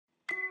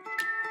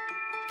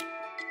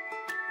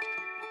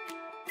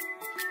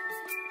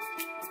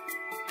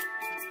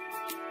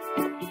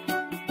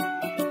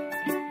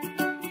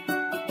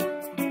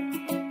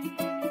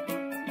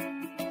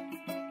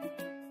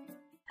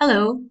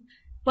Hello,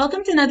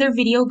 welcome to another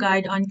video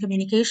guide on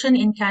communication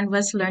in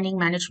Canvas Learning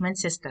Management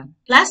System.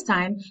 Last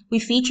time, we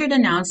featured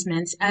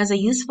announcements as a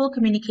useful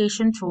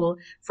communication tool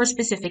for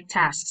specific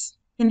tasks.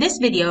 In this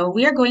video,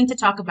 we are going to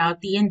talk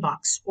about the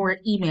inbox or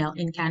email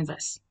in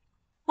Canvas.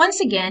 Once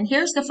again,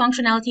 here's the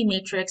functionality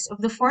matrix of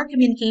the 4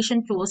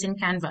 communication tools in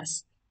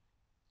Canvas.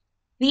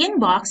 The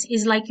inbox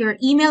is like your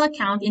email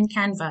account in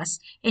Canvas,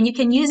 and you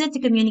can use it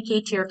to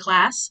communicate to your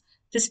class,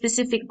 to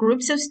specific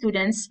groups of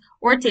students,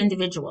 or to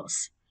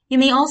individuals. You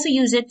may also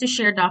use it to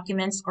share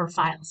documents or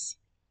files.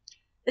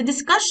 The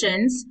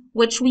discussions,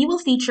 which we will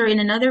feature in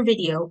another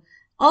video,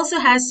 also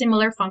has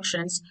similar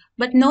functions,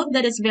 but note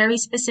that it's very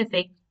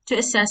specific to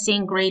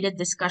assessing graded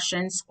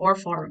discussions or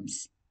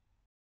forums.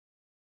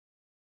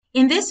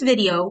 In this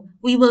video,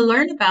 we will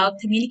learn about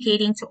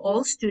communicating to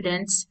all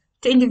students,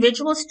 to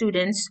individual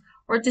students,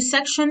 or to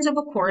sections of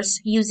a course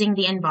using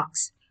the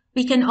inbox.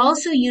 We can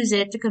also use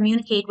it to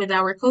communicate with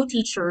our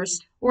co-teachers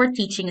or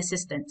teaching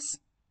assistants.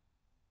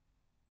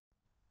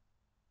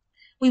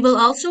 We will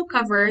also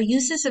cover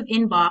uses of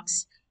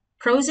inbox,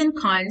 pros and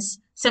cons,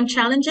 some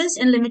challenges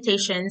and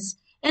limitations,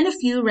 and a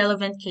few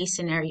relevant case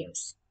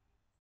scenarios.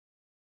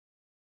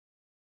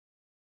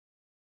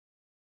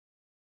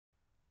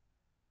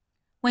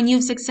 When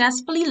you've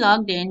successfully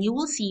logged in, you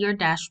will see your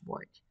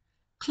dashboard.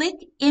 Click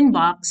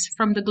Inbox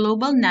from the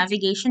global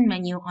navigation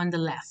menu on the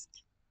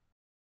left.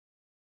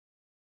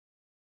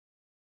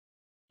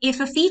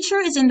 If a feature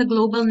is in the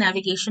global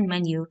navigation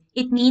menu,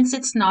 it means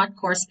it's not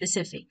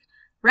course-specific.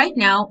 Right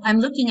now, I'm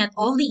looking at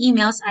all the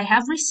emails I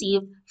have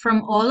received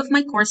from all of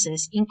my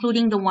courses,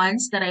 including the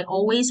ones that I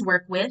always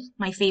work with,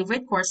 my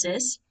favorite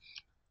courses,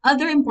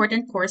 other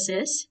important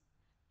courses,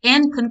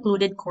 and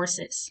concluded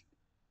courses.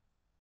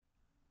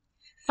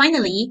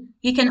 Finally,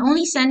 you can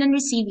only send and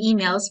receive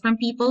emails from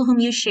people whom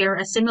you share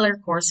a similar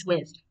course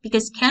with,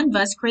 because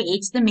Canvas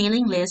creates the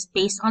mailing list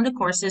based on the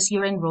courses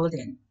you're enrolled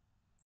in.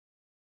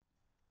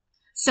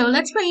 So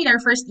let's create our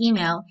first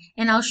email,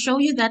 and I'll show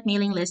you that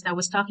mailing list I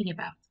was talking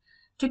about.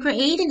 To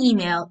create an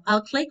email,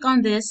 I'll click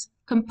on this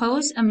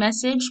Compose a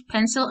Message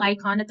pencil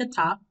icon at the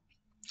top.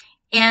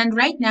 And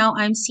right now,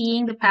 I'm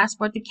seeing the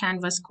Passport to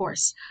Canvas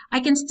course. I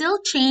can still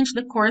change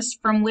the course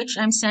from which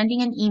I'm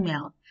sending an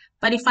email.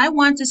 But if I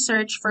want to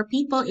search for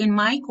people in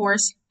my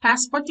course,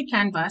 Passport to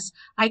Canvas,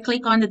 I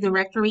click on the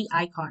directory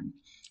icon.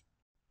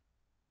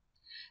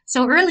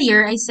 So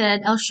earlier, I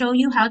said I'll show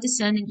you how to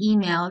send an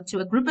email to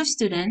a group of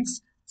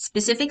students,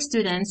 specific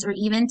students, or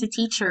even to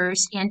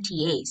teachers and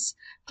TAs.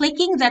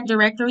 Clicking that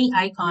directory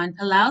icon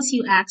allows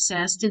you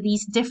access to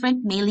these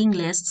different mailing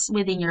lists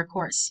within your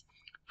course.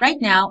 Right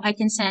now, I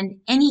can send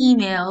any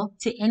email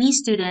to any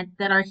student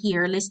that are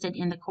here listed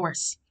in the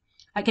course.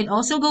 I can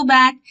also go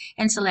back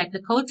and select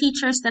the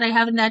co-teachers that I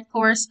have in that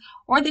course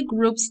or the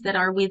groups that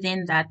are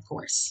within that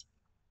course.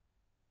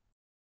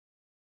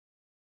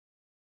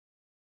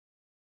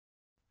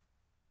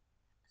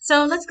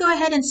 So let's go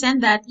ahead and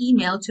send that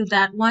email to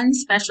that one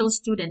special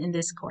student in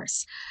this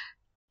course.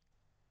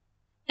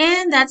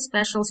 And that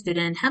special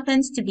student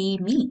happens to be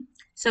me.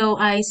 So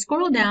I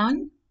scroll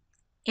down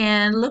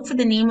and look for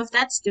the name of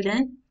that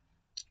student.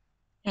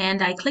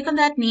 And I click on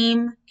that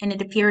name and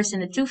it appears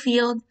in the to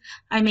field.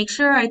 I make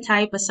sure I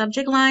type a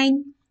subject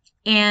line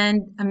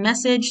and a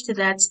message to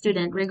that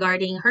student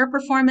regarding her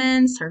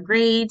performance, her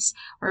grades,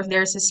 or if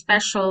there's a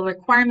special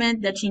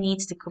requirement that she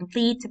needs to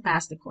complete to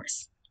pass the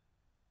course.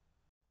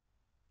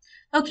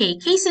 Okay,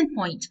 case in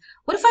point.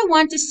 What if I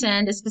want to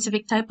send a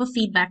specific type of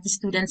feedback to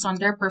students on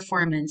their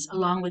performance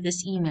along with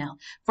this email?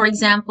 For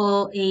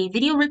example, a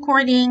video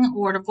recording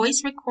or a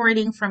voice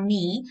recording from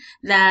me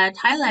that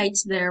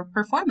highlights their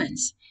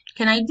performance.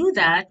 Can I do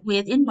that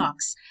with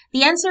Inbox?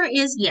 The answer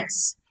is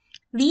yes.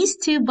 These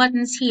two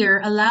buttons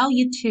here allow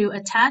you to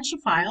attach a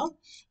file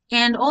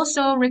and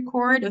also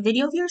record a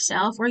video of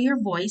yourself or your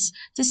voice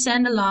to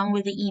send along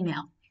with the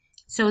email.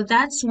 So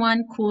that's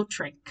one cool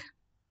trick.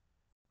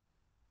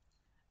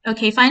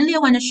 Okay, finally, I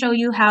want to show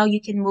you how you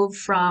can move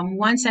from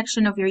one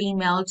section of your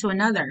email to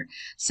another.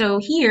 So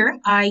here,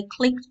 I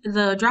clicked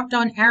the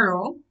drop-down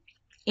arrow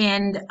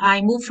and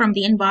I moved from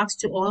the inbox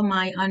to all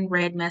my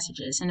unread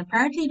messages. And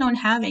apparently, I don't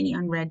have any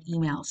unread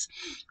emails.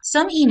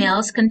 Some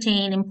emails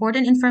contain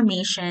important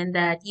information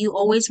that you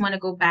always want to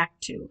go back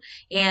to.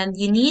 And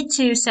you need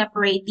to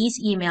separate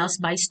these emails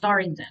by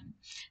starring them.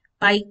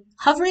 By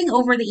hovering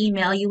over the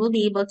email, you will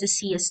be able to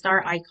see a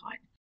star icon.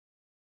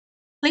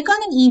 Click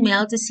on an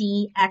email to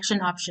see action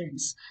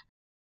options.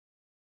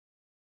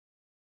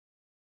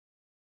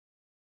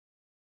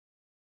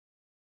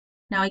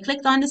 Now I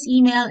clicked on this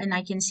email and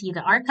I can see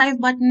the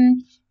archive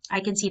button, I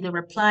can see the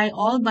reply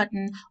all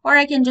button, or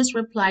I can just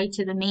reply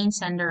to the main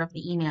sender of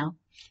the email.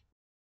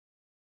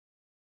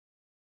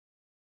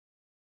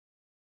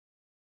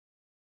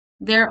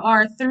 There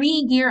are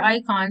 3 gear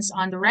icons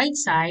on the right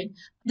side.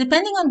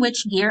 Depending on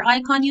which gear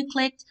icon you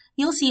clicked,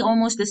 you'll see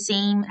almost the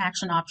same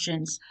action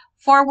options.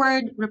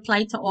 Forward,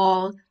 reply to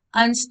all,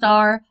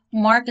 unstar,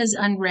 mark as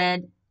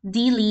unread,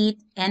 delete,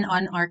 and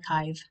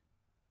unarchive.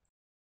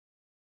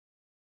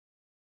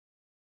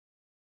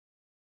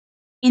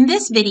 In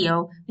this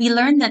video, we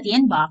learned that the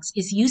inbox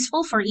is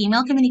useful for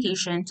email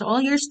communication to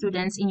all your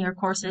students in your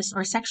courses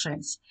or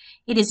sections.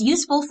 It is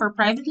useful for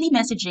privately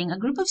messaging a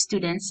group of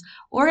students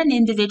or an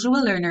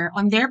individual learner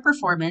on their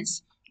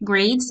performance,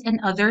 grades, and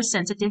other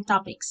sensitive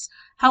topics.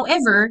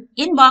 However,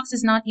 inbox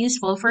is not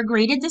useful for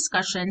graded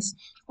discussions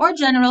or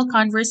general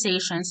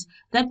conversations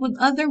that would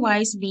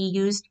otherwise be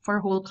used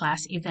for whole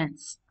class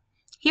events.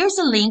 Here's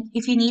a link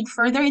if you need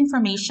further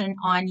information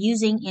on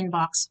using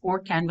inbox or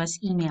Canvas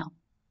email.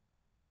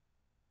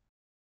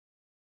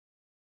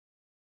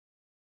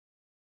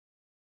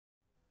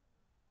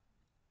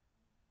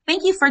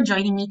 Thank you for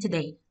joining me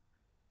today.